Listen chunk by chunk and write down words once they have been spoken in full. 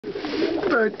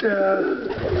but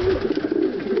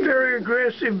very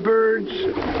aggressive birds.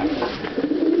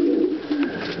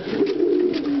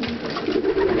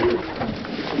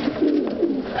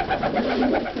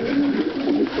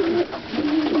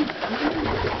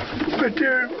 But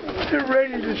they're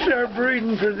ready to start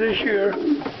breeding for this year.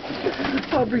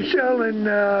 I'll be selling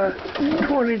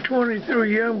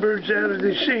 2023 young birds out of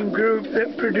the same group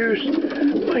that produced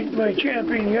my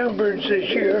champion young birds this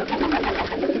year.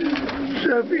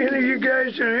 So if any of you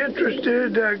guys are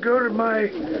interested, go to my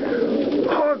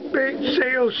hawk bait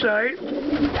sales site.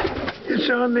 It's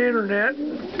on the internet.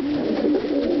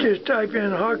 Just type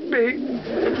in hawk bait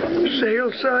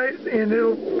sales site and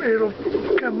it'll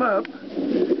come up.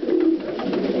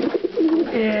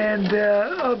 And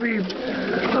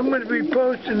I'm going to be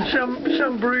posting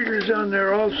some breeders on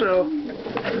there also.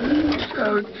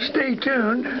 So stay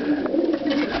tuned.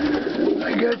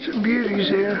 I got some beauties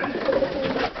here.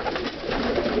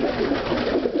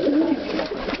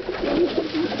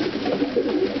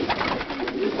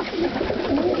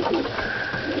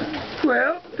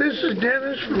 Well, this is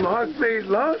Dennis from Hawk Bait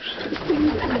LOFT.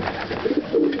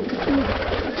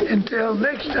 Until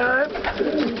next time.